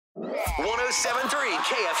107.3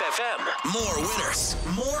 KFFM. More winners,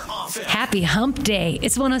 more often. Happy Hump Day.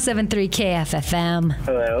 It's 107.3 KFFM.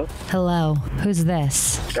 Hello, Hello. Who's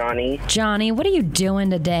this? Johnny. Johnny, what are you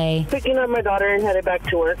doing today? Picking up my daughter and headed back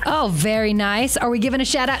to work. Oh, very nice. Are we giving a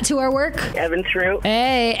shout out to our work? Evans Fruit.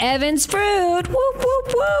 Hey, Evans Fruit. Whoop,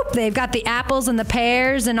 whoop, whoop. They've got the apples and the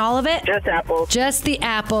pears and all of it? Just apples. Just the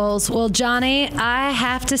apples. Well, Johnny, I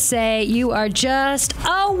have to say you are just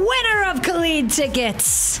a winner of Khalid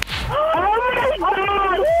tickets. Oh my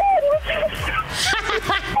God!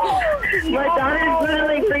 My daughter's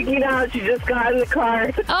literally freaking out. She just got in the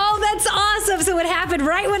car. Oh, that's awesome. So it happened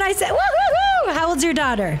right when I said, woo-hoo-hoo. How old's your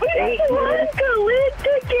daughter? We won a Khalid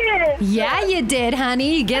ticket. Yeah, you did,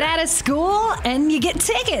 honey. You get out of school and you get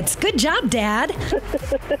tickets. Good job, Dad.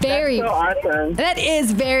 Very. So awesome. That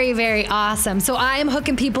is very, very awesome. So I am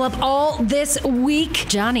hooking people up all this week.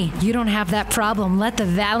 Johnny, you don't have that problem. Let the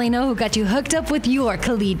Valley know who got you hooked up with your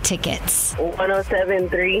Khalid tickets.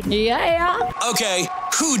 107.3. Yeah. Okay,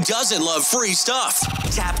 who doesn't love free stuff?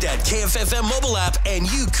 Tap that KFFM mobile app and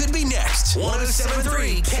you could be next.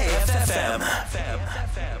 107.3 KFFM.